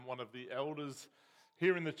one of the elders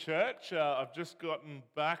here in the church. I've just gotten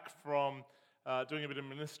back from doing a bit of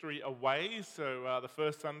ministry away. So the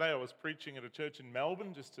first Sunday I was preaching at a church in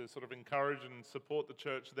Melbourne just to sort of encourage and support the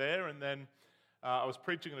church there. And then I was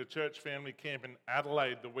preaching at a church family camp in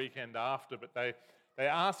Adelaide the weekend after. But they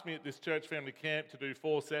asked me at this church family camp to do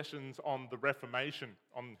 4 sessions on the Reformation,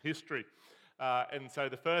 on history. And so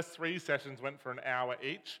the first 3 sessions went for an hour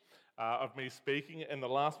each of me speaking, and the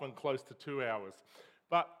last one close to 2 hours.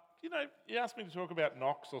 But, you asked me to talk about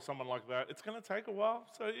Knox or someone like that, it's going to take a while,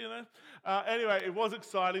 so, Anyway, it was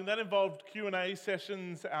exciting. That involved Q&A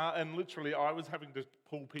sessions, and literally I was having to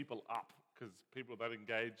pull people up because people are that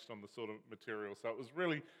engaged on the sort of material. So it was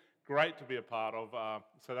really great to be a part of.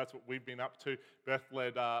 So that's what we've been up to. Beth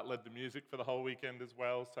led the music for the whole weekend as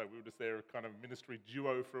well. So we were just there, a kind of ministry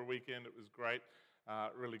duo for a weekend. It was great.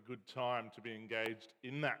 Really good time to be engaged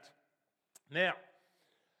in that. Now,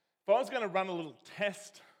 if I was going to run a little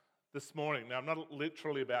test this morning, now I'm not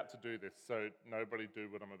literally about to do this, so nobody do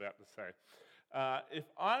what I'm about to say. If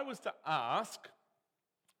I was to ask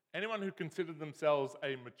anyone who considered themselves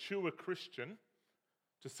a mature Christian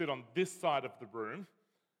to sit on this side of the room,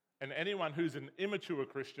 and anyone who's an immature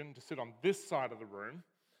Christian to sit on this side of the room,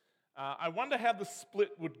 I wonder how the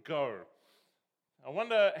split would go. I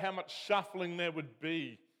wonder how much shuffling there would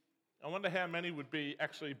be. I wonder how many would be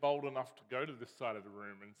actually bold enough to go to this side of the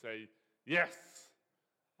room and say, yes,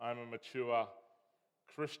 I'm a mature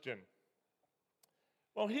Christian.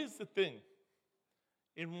 Well, here's the thing.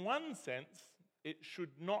 In one sense, it should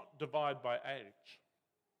not divide by age.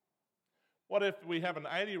 What if we have an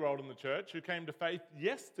 80-year-old in the church who came to faith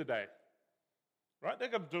yesterday? Right?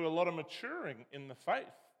 They've got to do a lot of maturing in the faith,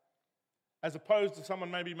 as opposed to someone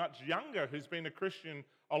maybe much younger who's been a Christian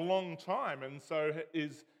a long time and so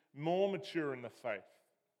is more mature in the faith.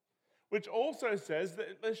 Which also says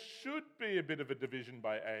that there should be a bit of a division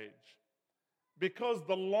by age. Because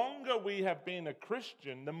the longer we have been a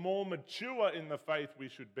Christian, the more mature in the faith we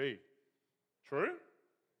should be. True?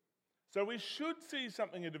 So we should see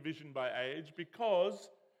something a division by age, because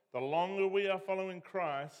the longer we are following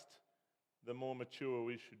Christ, the more mature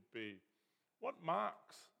we should be. What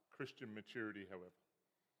marks Christian maturity, however?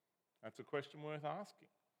 That's a question worth asking.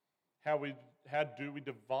 How do we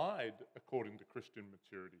divide according to Christian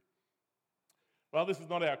maturity? Well, this is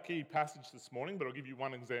not our key passage this morning, but I'll give you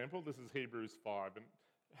one example. This is Hebrews 5, and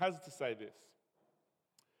it has to say this.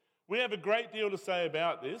 We have a great deal to say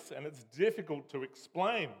about this, and it's difficult to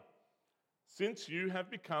explain, since you have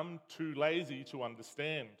become too lazy to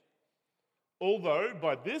understand. Although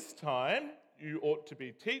by this time you ought to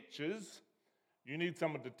be teachers, you need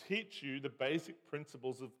someone to teach you the basic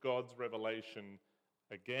principles of God's revelation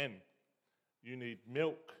again. You need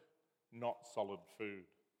milk, not solid food.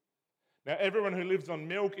 Now, everyone who lives on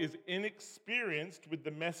milk is inexperienced with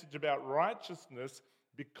the message about righteousness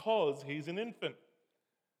because he's an infant.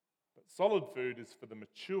 But solid food is for the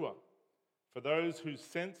mature, for those whose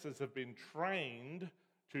senses have been trained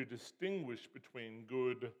to distinguish between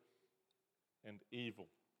good and evil.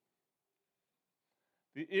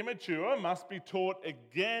 The immature must be taught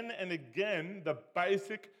again and again the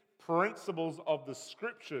basic principles of the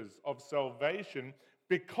scriptures of salvation,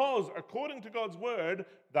 because according to God's word,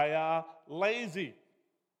 they are lazy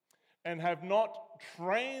and have not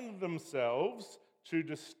trained themselves to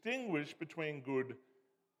distinguish between good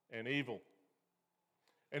and evil.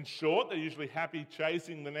 In short, they're usually happy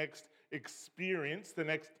chasing the next experience, the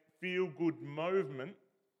next feel-good movement,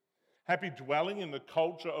 happy dwelling in the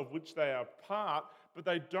culture of which they are part, but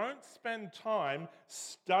they don't spend time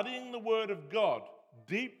studying the Word of God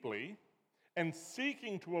deeply and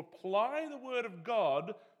seeking to apply the Word of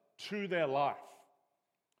God to their life.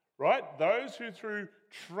 Right? Those who through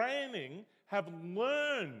training have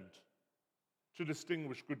learned to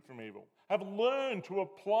distinguish good from evil, have learned to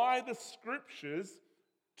apply the scriptures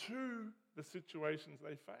to the situations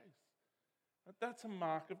they face. That's a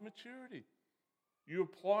mark of maturity. You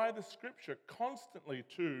apply the scripture constantly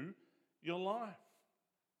to your life.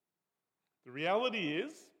 The reality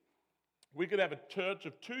is, we could have a church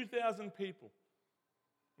of 2,000 people.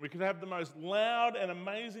 We could have the most loud and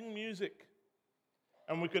amazing music.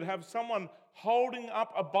 And we could have someone holding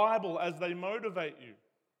up a Bible as they motivate you.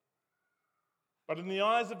 But in the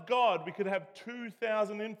eyes of God, we could have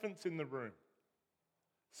 2,000 infants in the room,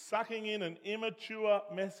 sucking in an immature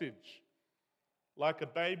message, like a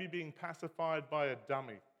baby being pacified by a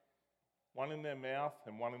dummy, one in their mouth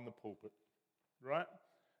and one in the pulpit, right?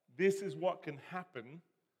 This is what can happen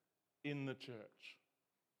in the church.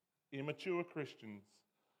 Immature Christians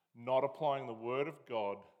not applying the Word of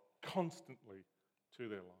God constantly to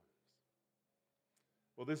their lives.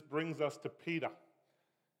 Well, this brings us to Peter.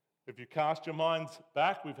 If you cast your minds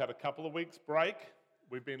back, we've had a couple of weeks' break.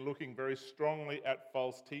 We've been looking very strongly at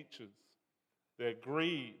false teachers, their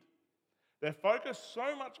greed. They're focused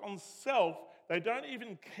so much on self, they don't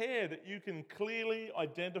even care that you can clearly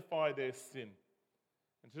identify their sin.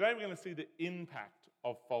 And today we're going to see the impact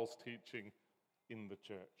of false teaching in the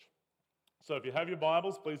church. So if you have your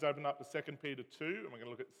Bibles, please open up to 2 Peter 2, and we're going to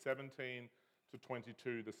look at 17 to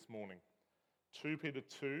 22 this morning. 2 Peter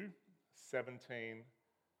 2, 17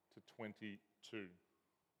 to 22.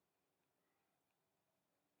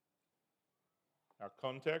 Our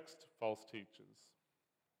context, false teachers.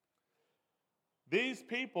 These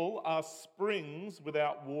people are springs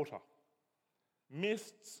without water,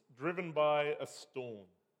 mists driven by a storm.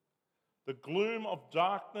 The gloom of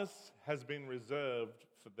darkness has been reserved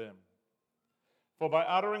for them. For by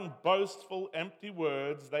uttering boastful, empty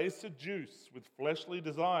words, they seduce with fleshly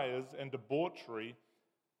desires and debauchery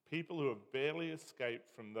people who have barely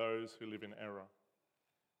escaped from those who live in error.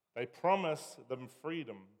 They promise them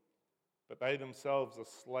freedom, but they themselves are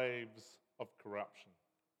slaves of corruption,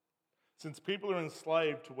 since people are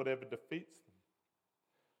enslaved to whatever defeats them.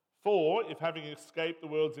 For if having escaped the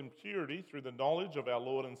world's impurity through the knowledge of our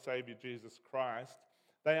Lord and Saviour Jesus Christ,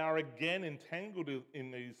 they are again entangled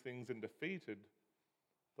in these things and defeated,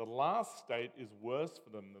 the last state is worse for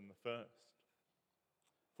them than the first.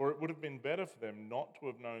 For it would have been better for them not to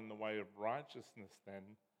have known the way of righteousness then,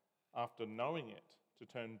 after knowing it, to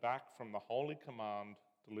turn back from the holy command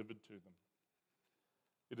delivered to them.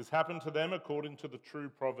 It has happened to them according to the true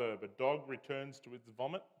proverb: a dog returns to its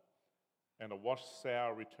vomit, and a washed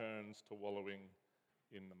sow returns to wallowing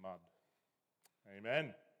in the mud.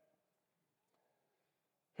 Amen.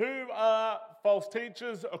 Who are false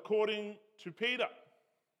teachers according to Peter?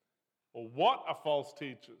 Or what are false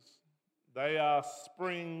teachers? They are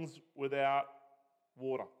springs without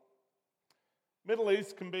water. Middle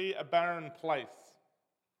East can be a barren place.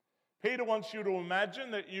 Peter wants you to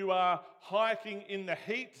imagine that you are hiking in the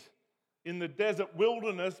heat, in the desert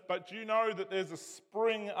wilderness, but you know that there's a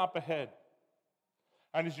spring up ahead.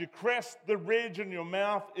 And as you crest the ridge and your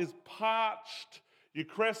mouth is parched, you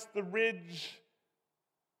crest the ridge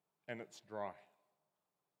and it's dry.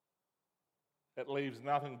 It leaves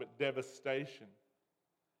nothing but devastation.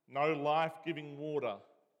 No life-giving water.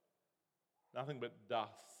 Nothing but dust.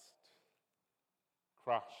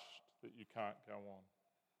 Crushed that you can't go on.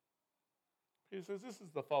 He says this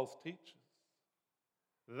is the false teachers.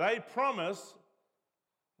 They promise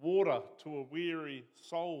water to a weary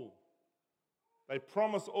soul. They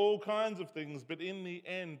promise all kinds of things, but in the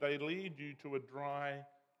end, they lead you to a dry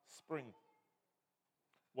spring.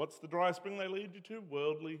 What's the dry spring they lead you to?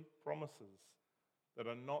 Worldly promises that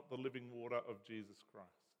are not the living water of Jesus Christ.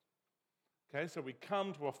 Okay, so we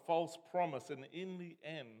come to a false promise, and in the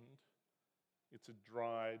end, it's a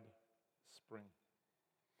dried spring.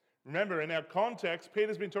 Remember, in our context,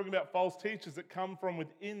 Peter's been talking about false teachers that come from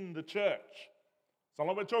within the church. So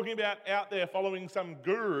not we're talking about out there following some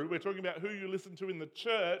guru. We're talking about who you listen to in the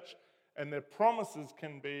church, and their promises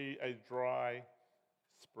can be a dry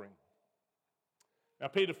spring. Now,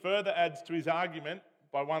 Peter further adds to his argument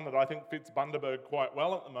by one that I think fits Bundaberg quite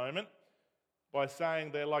well at the moment, by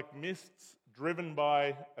saying they're like mists driven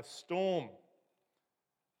by a storm.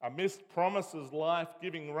 A mist promises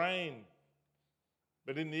life-giving rain,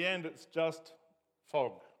 but in the end it's just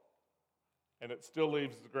fog, and it still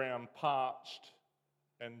leaves the ground parched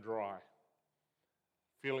and dry.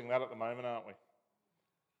 Feeling that at the moment, aren't we?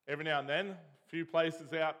 Every now and then, a few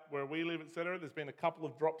places out where we live, etc., there's been a couple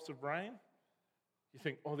of drops of rain. You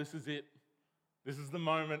think, oh, this is it. This is the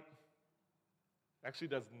moment. It actually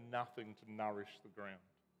does nothing to nourish the ground.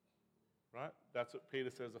 Right? That's what Peter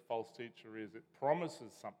says a false teacher is. It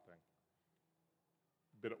promises something,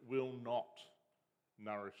 but it will not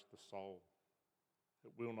nourish the soul.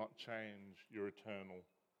 It will not change your eternal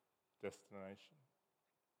destination.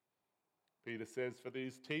 Peter says, for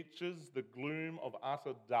these teachers, the gloom of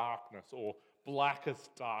utter darkness, or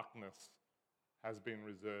blackest darkness, has been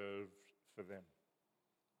reserved for them.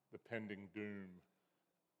 The pending doom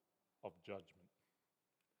of judgment.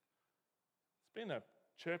 It's been a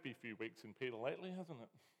chirpy few weeks in Peter lately, hasn't it?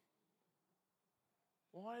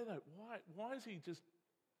 Why is he just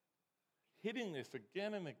hitting this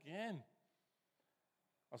again and again?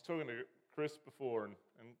 I was talking to Chris before, and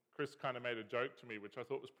Chris kind of made a joke to me, which I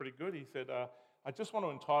thought was pretty good. He said, I just want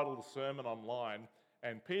to entitle the sermon online,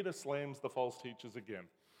 and Peter slams the false teachers again.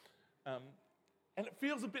 And it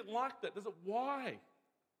feels a bit like that, does it? Why?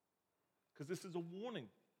 Because this is a warning.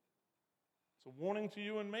 It's a warning to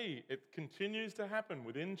you and me. It continues to happen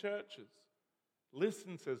within churches.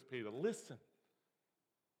 Listen, says Peter, listen.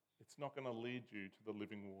 it's not going to lead you to the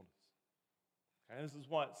living waters. Okay, this is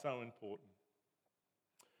why it's so important.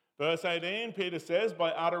 Verse 18, Peter says,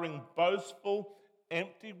 by uttering boastful,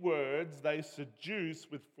 empty words, they seduce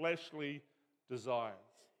with fleshly desires.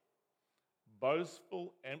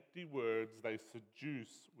 Boastful, empty words, they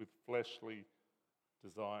seduce with fleshly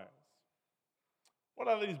desires. What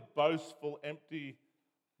are these boastful, empty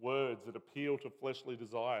words that appeal to fleshly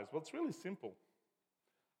desires? Well, it's really simple.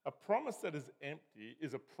 A promise that is empty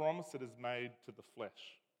is a promise that is made to the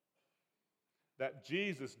flesh, that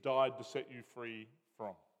Jesus died to set you free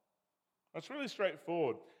from. That's really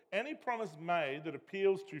straightforward. Any promise made that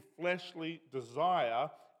appeals to fleshly desire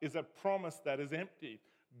is a promise that is empty.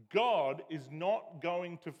 God is not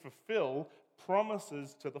going to fulfill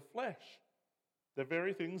promises to the flesh, the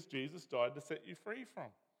very things Jesus died to set you free from.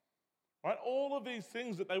 Right? All of these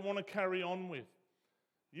things that they want to carry on with.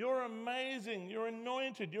 You're amazing, you're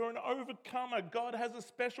anointed, you're an overcomer. God has a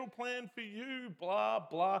special plan for you, blah,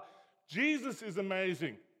 blah. Jesus is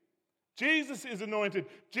amazing. Jesus is anointed.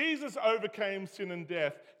 Jesus overcame sin and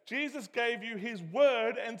death. Jesus gave you his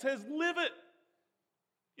word and says, live it.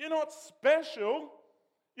 You're not special.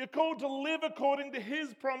 You're called to live according to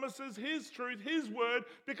his promises, his truth, his word,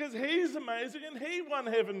 because he's amazing and he won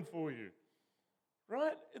heaven for you.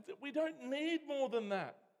 Right? We don't need more than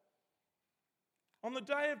that. On the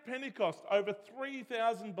day of Pentecost, over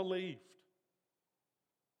 3,000 believed.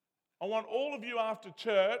 I want all of you after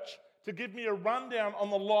church to give me a rundown on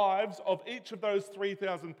the lives of each of those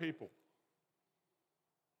 3,000 people.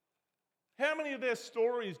 How many of their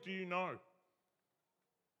stories do you know?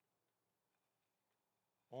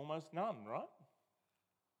 Almost none, right?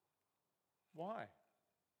 Why?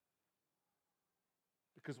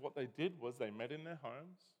 Because what they did was they met in their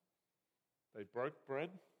homes, they broke bread,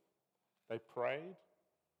 they prayed,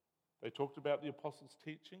 they talked about the apostles'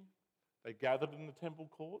 teaching, they gathered in the temple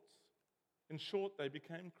courts. In short, they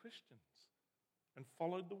became Christians and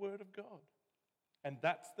followed the word of God. And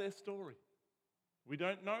that's their story. We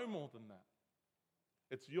don't know more than that.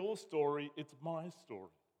 It's your story, it's my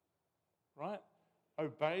story. Right?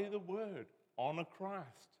 Obey the word, honor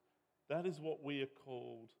Christ. That is what we are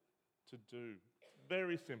called to do.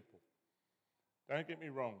 Very simple. Don't get me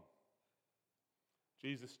wrong.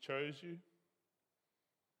 Jesus chose you.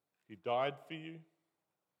 He died for you.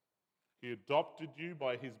 He adopted you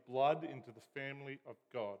by his blood into the family of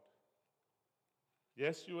God.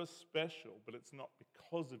 Yes, you are special, but it's not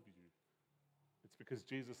because of you. It's because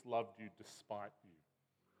Jesus loved you despite you.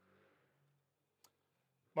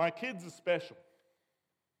 My kids are special.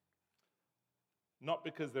 Not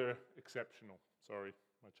because they're exceptional. Sorry,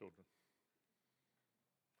 my children.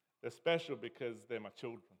 They're special because they're my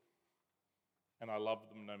children. And I love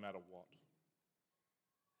them no matter what.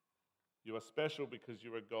 You are special because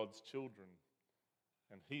you are God's children,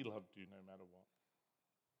 and he loved you no matter what.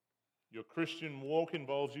 Your Christian walk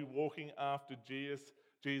involves you walking after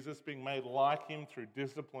Jesus, being made like him through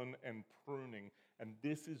discipline and pruning, and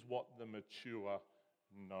this is what the mature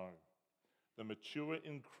know. The mature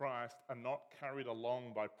in Christ are not carried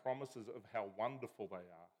along by promises of how wonderful they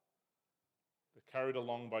are. They're carried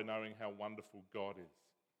along by knowing how wonderful God is,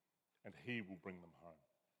 and he will bring them home.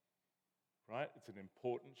 Right? It's an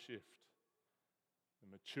important shift.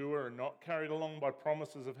 The mature are not carried along by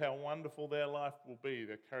promises of how wonderful their life will be.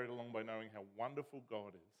 They're carried along by knowing how wonderful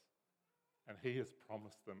God is, and he has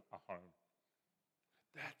promised them a home.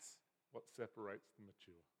 That's what separates the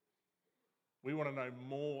mature. We want to know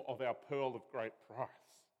more of our pearl of great price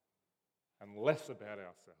and less about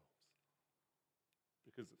ourselves,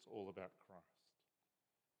 because it's all about Christ.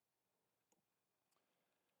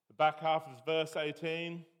 The back half of verse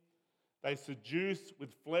 18, they seduce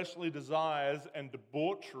with fleshly desires and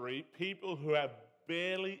debauchery people who have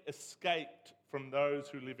barely escaped from those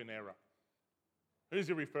who live in error. Who's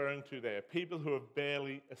he referring to there? People who have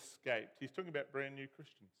barely escaped. He's talking about brand new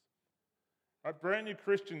Christians. Right? Brand new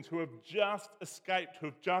Christians who have just escaped, who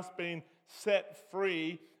have just been set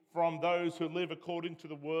free from those who live according to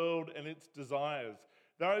the world and its desires.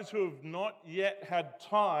 Those who have not yet had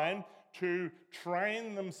time to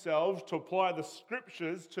train themselves to apply the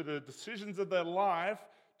scriptures to the decisions of their life,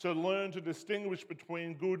 to learn to distinguish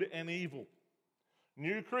between good and evil.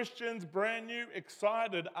 New Christians, brand new,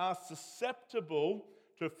 excited, are susceptible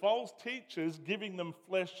to false teachers giving them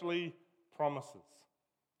fleshly promises.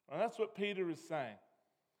 And that's what Peter is saying.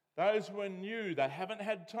 Those who are new, they haven't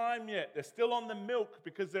had time yet. They're still on the milk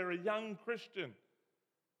because they're a young Christian.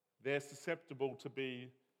 They're susceptible to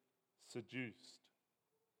be seduced.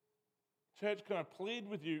 Church, can I plead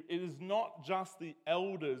with you? It is not just the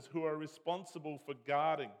elders who are responsible for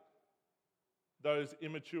guarding those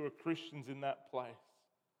immature Christians in that place.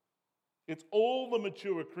 It's all the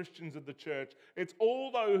mature Christians of the church. It's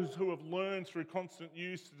all those who have learned through constant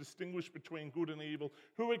use to distinguish between good and evil,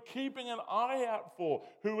 who are keeping an eye out for,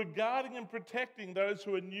 who are guarding and protecting those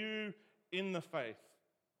who are new in the faith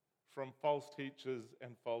from false teachers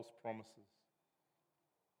and false promises.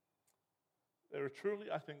 There are truly,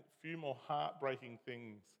 I think, few more heartbreaking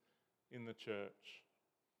things in the church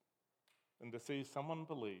than to see someone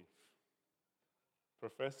believe,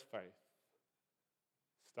 profess faith,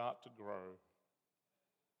 start to grow,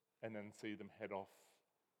 and then see them head off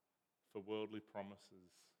for worldly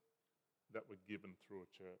promises that were given through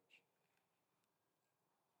a church.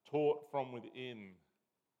 Taught from within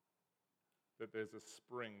that there's a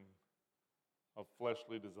spring of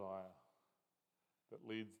fleshly desire that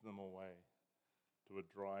leads them away to a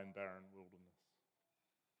dry and barren wilderness.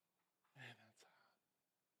 Man, that's hard.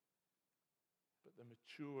 But the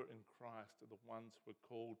mature in Christ are the ones who are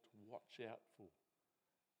called to watch out for,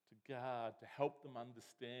 to guard, to help them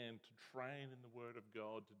understand, to train in the Word of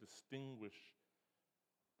God, to distinguish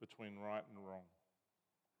between right and wrong.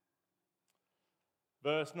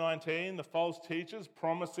 Verse 19, the false teachers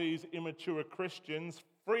promise these immature Christians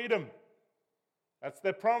freedom. That's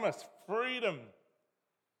their promise, freedom.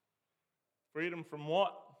 Freedom from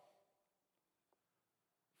what?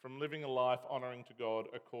 From living a life honouring to God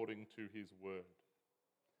according to His Word.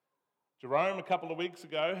 Jerome, a couple of weeks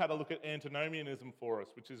ago, had a look at antinomianism for us,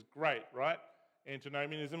 which is great, right?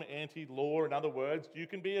 Antinomianism, anti-law, in other words. You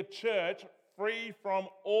can be a church free from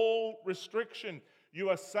all restriction. You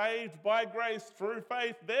are saved by grace through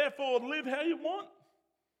faith, therefore live how you want.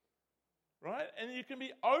 Right? And you can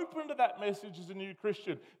be open to that message as a new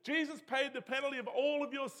Christian. Jesus paid the penalty of all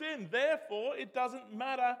of your sin, therefore it doesn't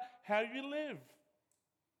matter how you live.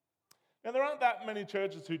 Now, there aren't that many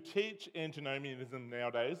churches who teach antinomianism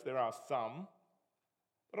nowadays. There are some.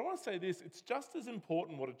 But I want to say this, it's just as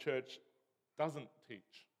important what a church doesn't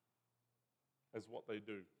teach as what they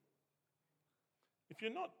do. If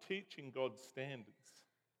you're not teaching God's standards,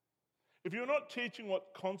 if you're not teaching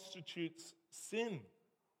what constitutes sin,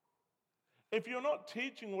 if you're not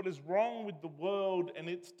teaching what is wrong with the world and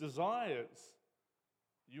its desires,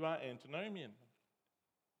 you are antinomian.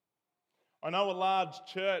 I know a large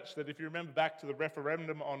church that, if you remember back to the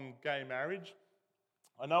referendum on gay marriage,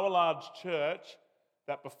 I know a large church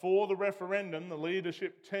that before the referendum, the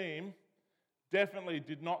leadership team definitely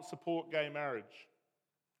did not support gay marriage.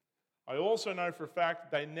 I also know for a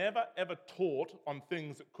fact they never ever taught on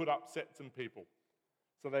things that could upset some people.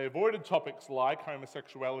 So they avoided topics like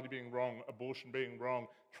homosexuality being wrong, abortion being wrong,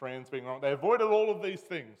 trans being wrong. They avoided all of these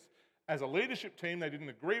things. As a leadership team, they didn't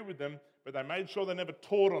agree with them, but they made sure they never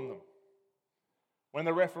taught on them. When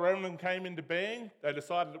the referendum came into being, they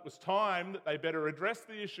decided it was time that they better address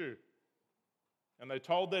the issue. And they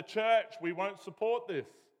told their church, we won't support this.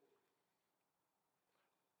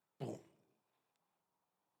 Boom.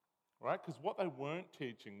 Right? Because what they weren't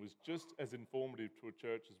teaching was just as informative to a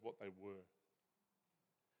church as what they were.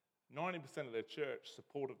 90% of their church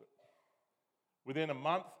supported it. Within a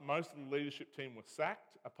month, most of the leadership team were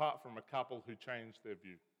sacked, apart from a couple who changed their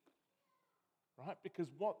view. Right? Because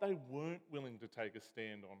what they weren't willing to take a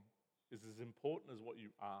stand on is as important as what you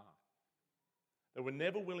are. They were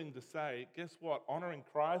never willing to say, guess what? Honouring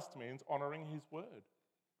Christ means honouring His Word.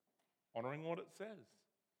 Honouring what it says.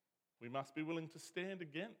 We must be willing to stand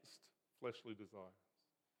against fleshly desires.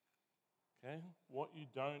 Okay? What you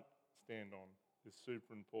don't stand on is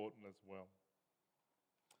super important as well.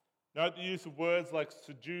 Note the use of words like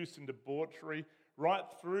seduce and debauchery. Right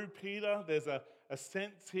through Peter, there's a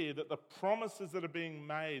sense here that the promises that are being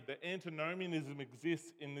made, that antinomianism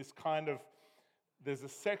exists in this kind of, there's a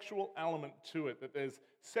sexual element to it, that there's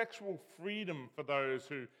sexual freedom for those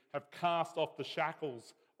who have cast off the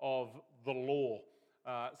shackles of the law.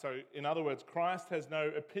 So in other words, Christ has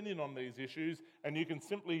no opinion on these issues, and you can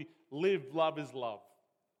simply live love is love.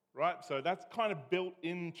 Right? So that's kind of built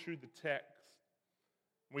into the text.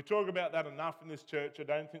 We talk about that enough in this church. I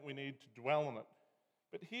don't think we need to dwell on it.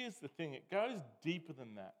 But here's the thing, it goes deeper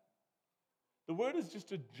than that. The word is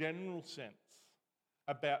just a general sense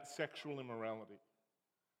about sexual immorality.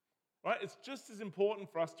 Right? It's just as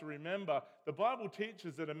important for us to remember the Bible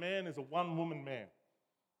teaches that a man is a one-woman man.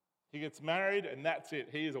 He gets married and that's it.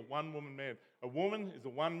 He is a one-woman man. A woman is a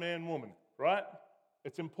one-man woman, right?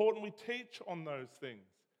 It's important we teach on those things.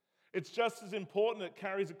 It's just as important, it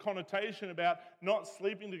carries a connotation about not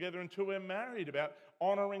sleeping together until we're married, about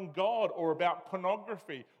honouring God, or about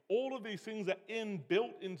pornography. All of these things are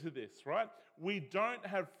inbuilt into this, right? We don't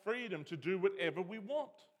have freedom to do whatever we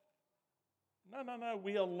want. No.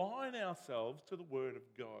 We align ourselves to the Word of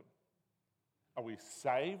God. Are we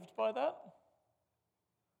saved by that?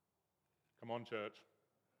 Come on, church.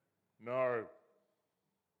 No.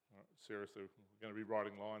 Oh, seriously, we're going to be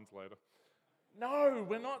writing lines later. No,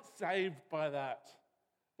 we're not saved by that.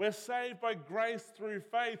 We're saved by grace through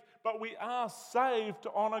faith, but we are saved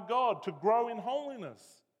to honor God, to grow in holiness.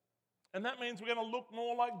 And that means we're going to look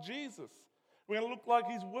more like Jesus. We're going to look like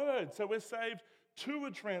His Word. So we're saved to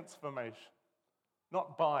a transformation,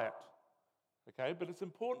 not by it. Okay, but it's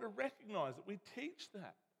important to recognize that we teach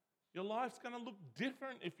that. Your life's going to look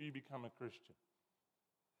different if you become a Christian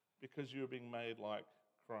because you're being made like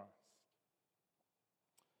Christ.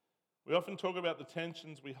 We often talk about the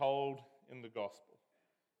tensions we hold in the gospel,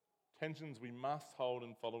 tensions we must hold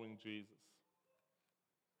in following Jesus.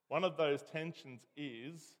 One of those tensions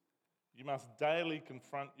is you must daily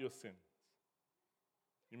confront your sins.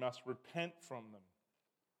 You must repent from them,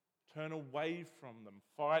 turn away from them,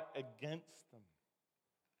 fight against them.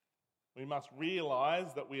 We must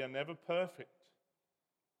realize that we are never perfect,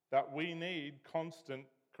 that we need constant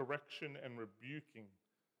correction and rebuking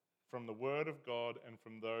from the Word of God and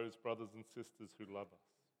from those brothers and sisters who love us.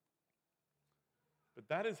 But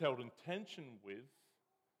that is held in tension with,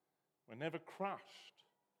 we're never crushed.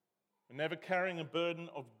 We're never carrying a burden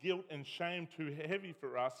of guilt and shame too heavy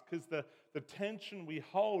for us, because the tension we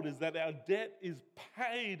hold is that our debt is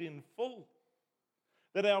paid in full.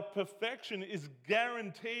 That our perfection is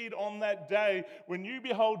guaranteed on that day when you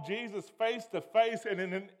behold Jesus face to face and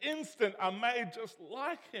in an instant are made just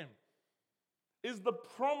like Him, is the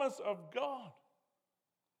promise of God.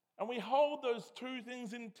 And we hold those two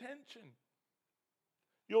things in tension.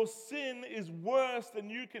 Your sin is worse than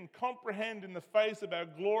you can comprehend in the face of our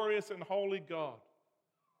glorious and holy God.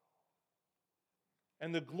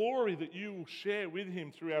 And the glory that you will share with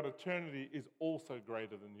Him throughout eternity is also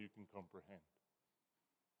greater than you can comprehend.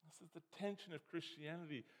 This is the tension of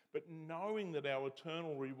Christianity, but knowing that our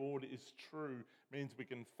eternal reward is true means we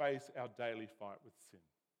can face our daily fight with sin.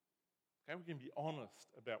 Okay, we can be honest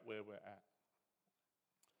about where we're at.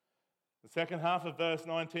 The second half of verse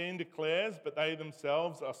 19 declares, but they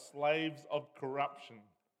themselves are slaves of corruption,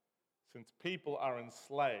 since people are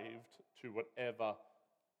enslaved to whatever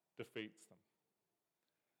defeats them.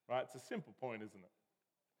 Right? It's a simple point, isn't it?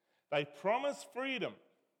 They promise freedom,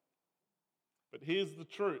 but here's the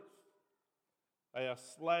truth. They are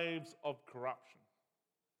slaves of corruption.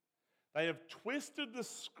 They have twisted the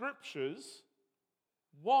scriptures.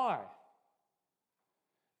 Why?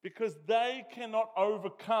 Because they cannot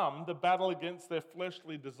overcome the battle against their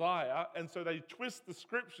fleshly desire, and so they twist the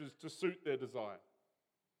scriptures to suit their desire.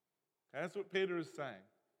 Okay, that's what Peter is saying.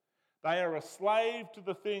 They are a slave to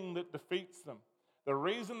the thing that defeats them. The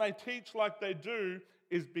reason they teach like they do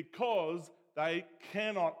is because they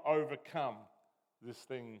cannot overcome this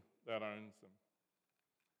thing that owns them.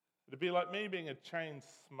 It'd be like me being a chain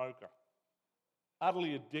smoker,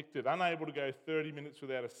 utterly addicted, unable to go 30 minutes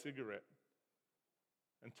without a cigarette,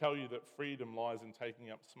 and tell you that freedom lies in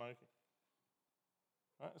taking up smoking.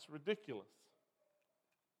 Right? It's ridiculous.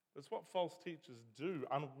 That's what false teachers do,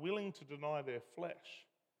 unwilling to deny their flesh.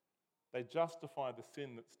 They justify the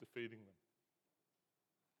sin that's defeating them.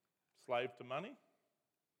 Slave to money?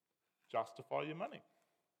 Justify your money.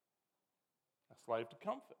 A slave to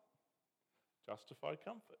comfort? Justify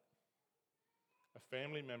comfort. A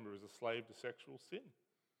family member is a slave to sexual sin.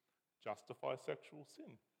 Justify sexual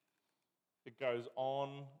sin. It goes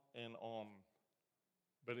on and on,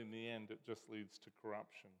 but in the end it just leads to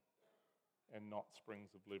corruption and not springs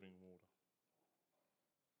of living water.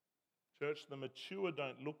 Church, the mature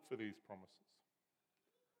don't look for these promises.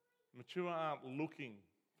 The mature aren't looking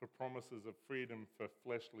for promises of freedom for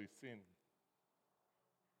fleshly sin.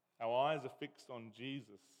 Our eyes are fixed on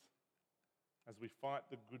Jesus as we fight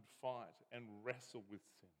the good fight and wrestle with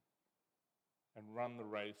sin and run the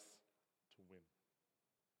race to win.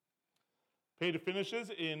 Peter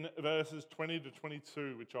finishes in verses 20 to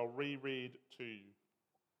 22, which I'll reread to you.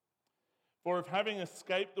 For if having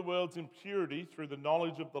escaped the world's impurity through the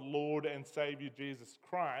knowledge of the Lord and Saviour Jesus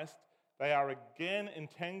Christ, they are again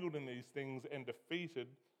entangled in these things and defeated,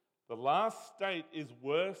 the last state is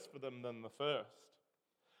worse for them than the first.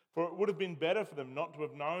 For it would have been better for them not to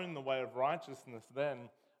have known the way of righteousness than,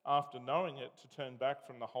 after knowing it, to turn back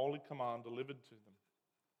from the holy command delivered to them.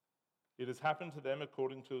 It has happened to them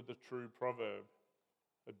according to the true proverb.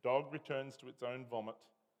 A dog returns to its own vomit,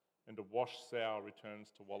 and a washed sow returns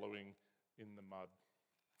to wallowing in the mud.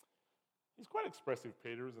 He's quite expressive,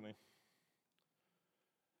 Peter, isn't he?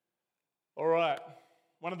 All right.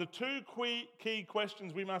 One of the two key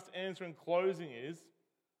questions we must answer in closing is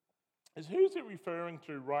who's he referring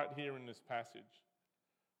to right here in this passage?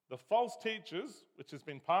 The false teachers, which has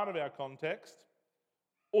been part of our context,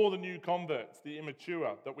 or the new converts, the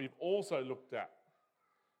immature, that we've also looked at.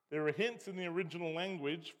 There are hints in the original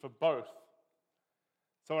language for both.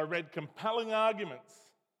 So I read compelling arguments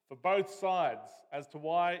for both sides as to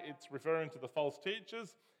why it's referring to the false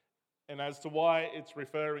teachers and as to why it's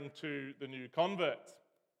referring to the new converts,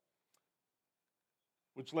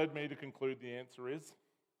 which led me to conclude the answer is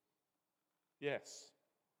yes.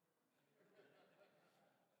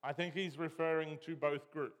 I think he's referring to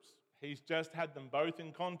both groups. He's just had them both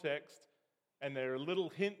in context, and there are little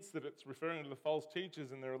hints that it's referring to the false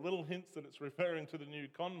teachers, and there are little hints that it's referring to the new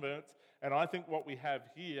converts. And I think what we have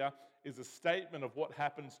here is a statement of what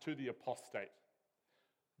happens to the apostate.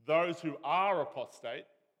 Those who are apostate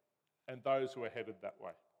and those who are headed that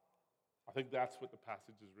way. I think that's what the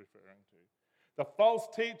passage is referring to. The false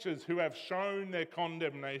teachers who have shown their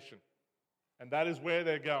condemnation, and that is where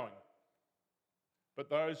they're going. But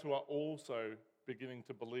those who are also beginning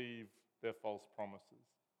to believe their false promises.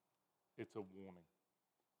 It's a warning.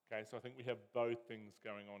 Okay, so I think we have both things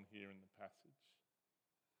going on here in the passage.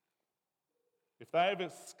 If they have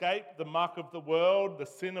escaped the muck of the world, the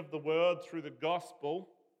sin of the world through the gospel,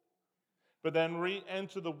 but then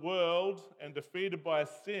re-enter the world and defeated by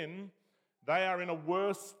sin, they are in a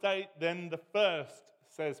worse state than the first,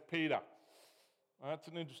 says Peter. Well, that's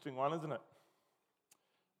an interesting one, isn't it?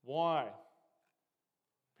 Why?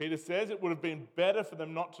 Peter says it would have been better for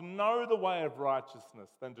them not to know the way of righteousness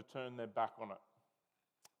than to turn their back on it.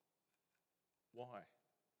 Why?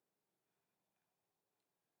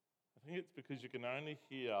 I think it's because you can only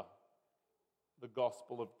hear the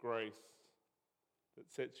gospel of grace that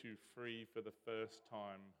sets you free for the first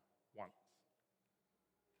time once.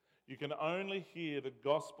 You can only hear the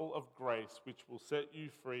gospel of grace which will set you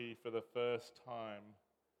free for the first time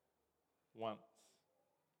once.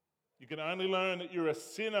 You can only learn that you're a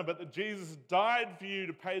sinner, but that Jesus died for you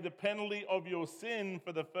to pay the penalty of your sin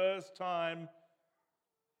for the first time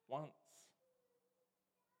once.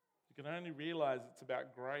 You can only realize it's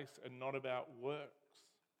about grace and not about works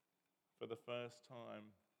for the first time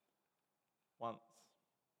once.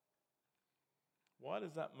 Why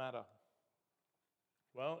does that matter?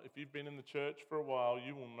 Well, if you've been in the church for a while,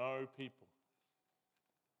 you will know people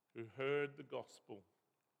who heard the gospel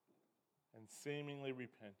and seemingly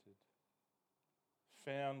repented,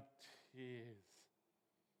 found tears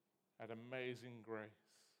at amazing grace,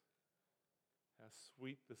 how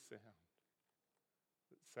sweet the sound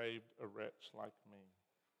that saved a wretch like me.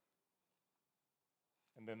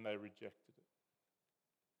 And then they rejected it.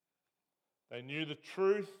 They knew the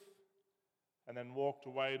truth and then walked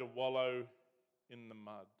away to wallow in the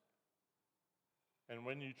mud. And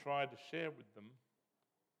when you try to share with them,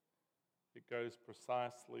 it goes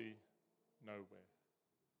precisely nowhere.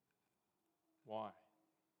 Why?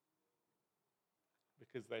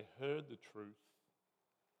 Because they heard the truth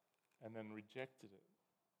and then rejected it.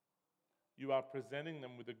 You are presenting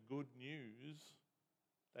them with the good news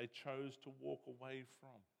they chose to walk away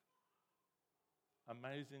from.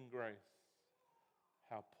 Amazing grace,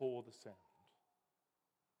 how poor the sound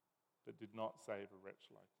that did not save a wretch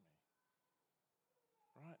like me.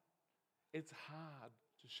 Right? It's hard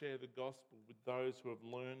to share the gospel with those who have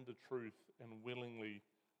learned the truth and willingly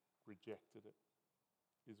rejected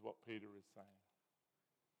it, is what Peter is saying.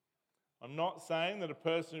 I'm not saying that a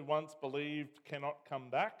person who once believed cannot come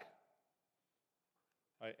back.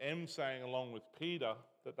 I am saying, along with Peter,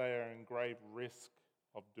 that they are in grave risk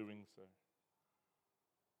of doing so.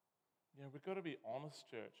 You know, we've got to be honest,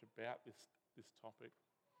 church, about this topic.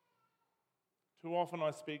 Too often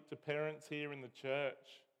I speak to parents here in the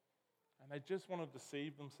church and they just want to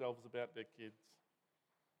deceive themselves about their kids.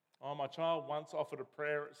 Oh, my child once offered a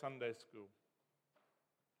prayer at Sunday school,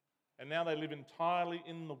 and now they live entirely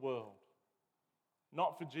in the world,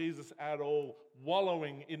 not for Jesus at all,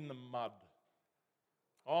 wallowing in the mud.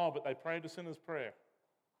 Oh, but they prayed a sinner's prayer.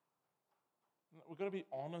 We've got to be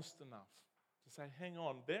honest enough to say, hang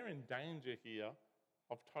on, they're in danger here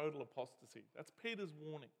of total apostasy. That's Peter's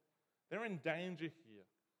warning. They're in danger here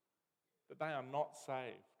that they are not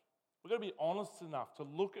saved. We've got to be honest enough to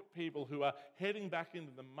look at people who are heading back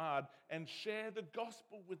into the mud and share the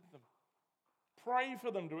gospel with them. Pray for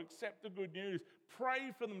them to accept the good news.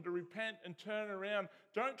 Pray for them to repent and turn around.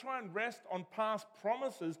 Don't try and rest on past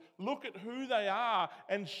promises. Look at who they are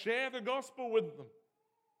and share the gospel with them.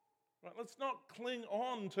 Right? Let's not cling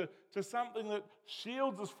on to something that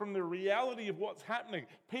shields us from the reality of what's happening.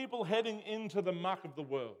 People heading into the muck of the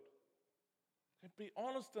world. And be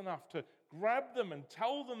honest enough to grab them and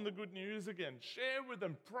tell them the good news again. Share with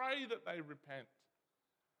them. Pray that they repent.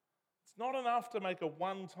 It's not enough to make a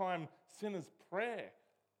one-time sinner's prayer.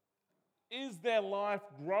 Is their life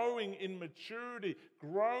growing in maturity,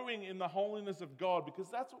 growing in the holiness of God? Because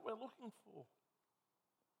that's what we're looking for.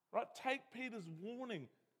 Right? Take Peter's warning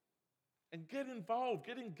and get involved,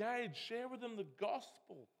 get engaged, share with them the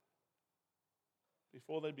gospel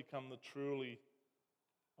before they become the truly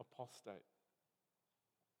apostate.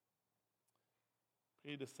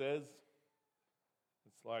 Peter says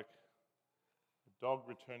it's like a dog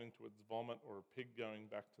returning to its vomit or a pig going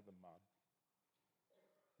back to the mud.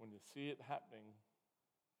 When you see it happening,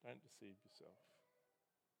 don't deceive yourself.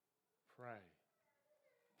 Pray.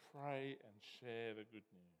 Pray and share the good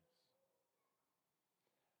news.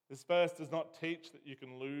 This verse does not teach that you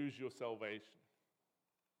can lose your salvation.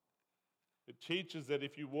 It teaches that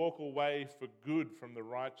if you walk away for good from the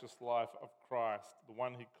righteous life of Christ, the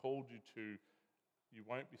one he called you to, you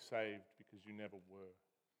won't be saved because you never were.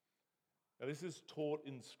 Now this is taught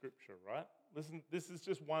in Scripture, right? Listen, this is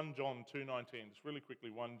just 1 John 2:19, just really quickly,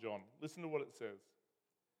 1 John. Listen to what it says.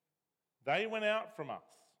 They went out from us,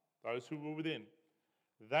 those who were within.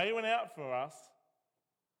 They went out from us,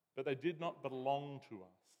 but they did not belong to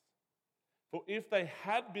us. For if they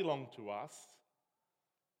had belonged to us,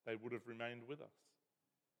 they would have remained with us.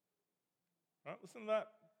 Right? Listen to that.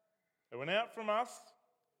 They went out from us,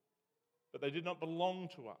 but they did not belong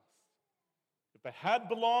to us. If they had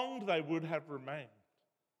belonged, they would have remained.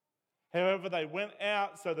 However, they went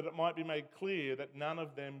out so that it might be made clear that none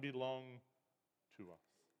of them belong to us.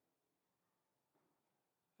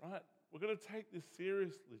 Right? We've got to take this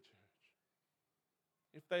seriously, church.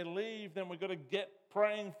 If they leave, then we've got to get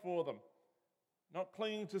praying for them. Not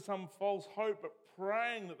clinging to some false hope, but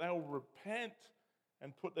praying that they'll repent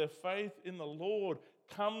and put their faith in the Lord.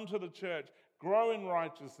 Come to the church, grow in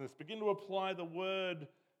righteousness, begin to apply the word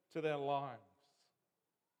to their lives.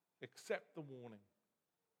 Accept the warning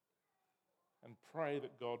and pray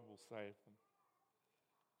that God will save them.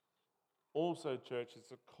 Also, church,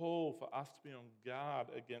 it's a call for us to be on guard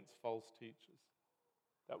against false teachers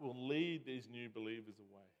that will lead these new believers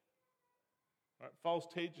away. Right? False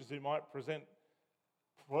teachers who might present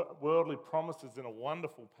worldly promises in a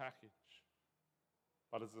wonderful package,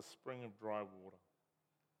 but as a spring of dry water.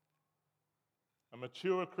 A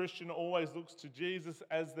mature Christian always looks to Jesus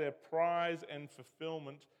as their prize and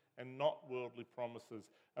fulfillment and not worldly promises.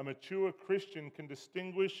 A mature Christian can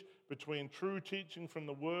distinguish between true teaching from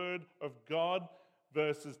the Word of God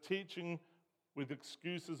versus teaching with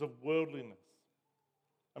excuses of worldliness.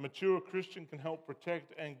 A mature Christian can help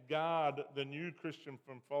protect and guard the new Christian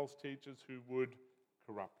from false teachers who would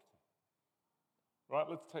corrupt them. Right?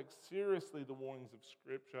 Let's take seriously the warnings of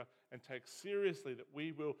Scripture and take seriously that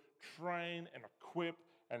we will train and equip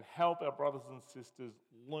and help our brothers and sisters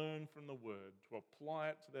learn from the Word, to apply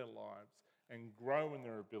it to their lives and grow in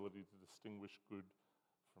their ability to distinguish good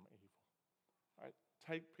from evil. Right?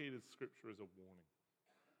 Take Peter's Scripture as a warning.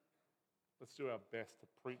 Let's do our best to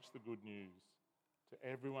preach the good news to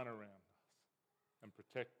everyone around us and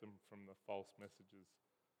protect them from the false messages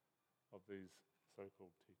of these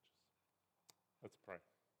so-called teachers. Let's pray.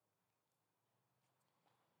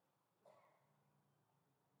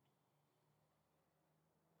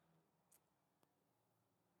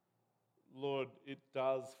 Lord, it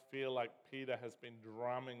does feel like Peter has been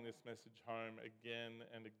drumming this message home again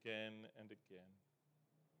and again and again.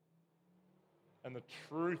 And the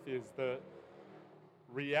truth is, the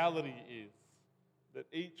reality is that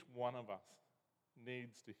each one of us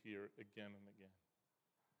needs to hear it again and again.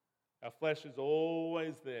 Our flesh is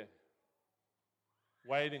always there,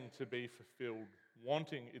 waiting to be fulfilled,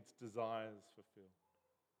 wanting its desires fulfilled.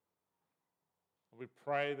 And we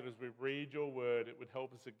pray that as we read your word, it would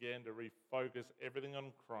help us again to refocus everything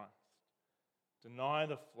on Christ, deny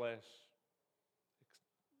the flesh,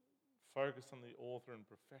 focus on the author and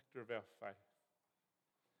perfecter of our faith.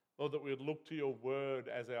 Lord, that we would look to your word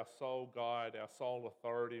as our sole guide, our sole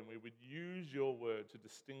authority, and we would use your word to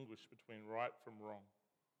distinguish between right from wrong.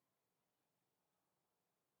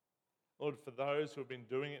 Lord, for those who have been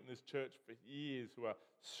doing it in this church for years, who are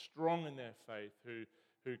strong in their faith,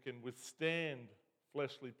 who can withstand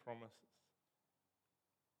fleshly promises,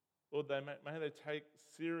 Lord, may they take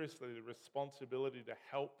seriously the responsibility to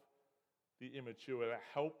help the immature, to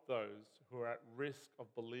help those who are at risk of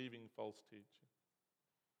believing false teaching.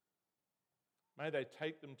 May they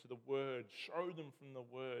take them to the Word, show them from the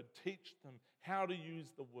Word, teach them how to use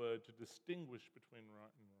the Word to distinguish between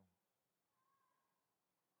right and wrong.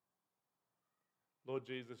 Lord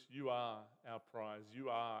Jesus, you are our prize. You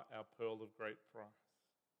are our pearl of great price.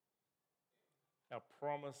 Our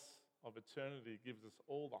promise of eternity gives us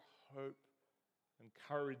all the hope and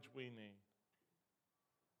courage we need.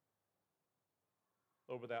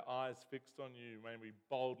 Lord, with our eyes fixed on you, may we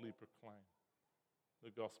boldly proclaim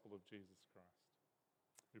the gospel of Jesus Christ.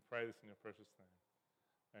 We pray this in your precious name.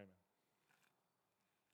 Amen.